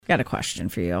got a question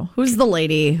for you. Who's the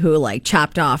lady who like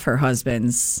chopped off her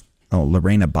husband's? Oh,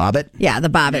 Lorena Bobbitt? Yeah, the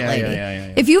Bobbitt lady.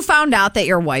 Yeah. If you found out that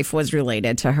your wife was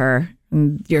related to her,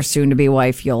 your soon-to-be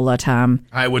wife, Yola, Tom.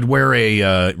 I would wear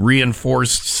a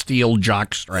reinforced steel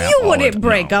jockstrap. You wouldn't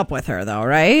break up with her, though,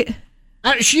 right?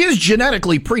 She is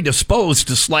genetically predisposed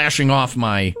to slashing off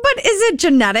my... But is it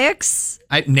genetics?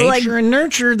 Nature and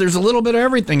nurture, there's a little bit of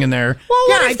everything in there. Well,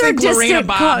 yeah, what I if they're think Lorena distant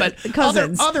Bobbitt,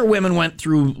 cousins? Other women went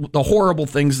through the horrible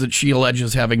things that she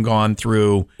alleges having gone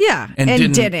through. Yeah,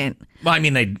 and didn't. Well, I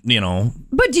mean, they.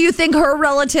 But do you think her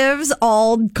relatives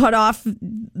all cut off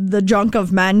the junk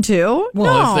of men too?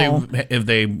 Well, No.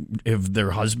 if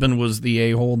their husband was the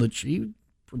a-hole that she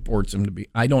purports him to be,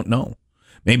 I don't know.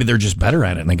 Maybe they're just better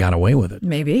at it and they got away with it.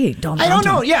 Maybe. I don't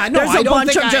know. Yeah, no, There's a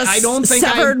bunch of just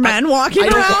severed men walking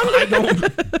around. I don't.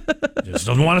 Just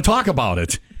doesn't want to talk about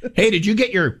it. Hey, did you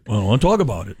get your? Well, I want to talk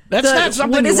about it. That's not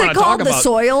something you want to talk about.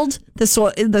 What is it called?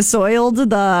 The soiled.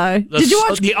 Did you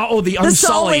watch? The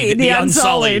Unsullied. The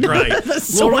Unsullied. Right.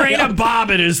 Lorena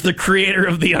Bobbitt is the creator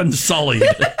of The Unsullied,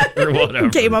 or whatever.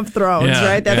 Game of Thrones,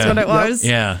 right? That's what it was.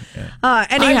 Yeah.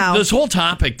 Anyhow, this whole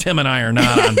topic, Tim and I are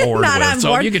not on board Not with. on so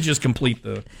board. if you could just complete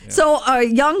the. Yeah. So a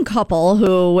young couple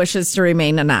who wishes to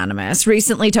remain anonymous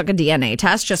recently took a DNA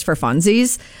test just for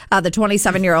funsies. The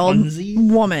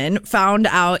 27-year-old woman found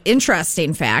out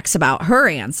interesting facts about her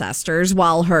ancestors,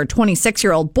 while her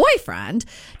 26-year-old boyfriend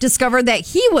discovered that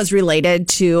he was related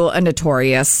to a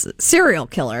notorious serial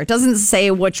killer. It doesn't say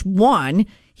which one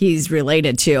he's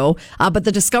related to, but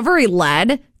the discovery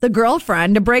led the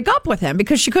girlfriend to break up with him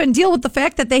because she couldn't deal with the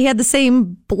fact that they had the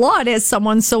same blood as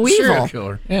someone so evil. Serial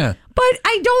killer, yeah. But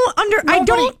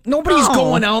Nobody's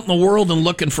going out in the world and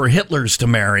looking for Hitlers to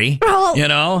marry. Well,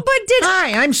 But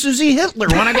Hi, I'm Suzi Hitler.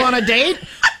 Want to go on a date?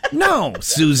 No,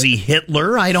 Suzi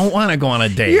Hitler. I don't want to go on a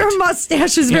date. Your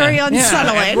mustache is very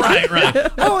unsettling.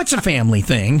 Right. Oh, it's a family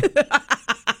thing.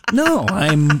 No,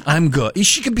 I'm good.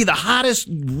 She could be the hottest,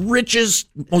 richest,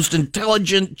 most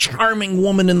intelligent, charming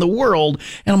woman in the world.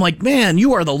 And I'm like, man,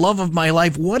 you are the love of my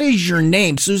life. What is your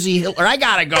name? Suzi Hitler. I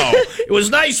gotta go. It was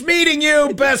nice meeting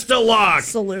you. Best of luck.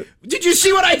 Salute. Did you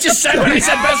see what I just said when I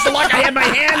said best of luck? I had my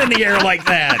hand in the air like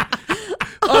that.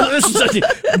 Oh, this is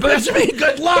best of me.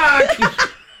 Good luck.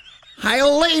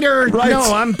 Heil later. Right. No,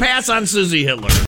 I'm pass on Suzi Hitler.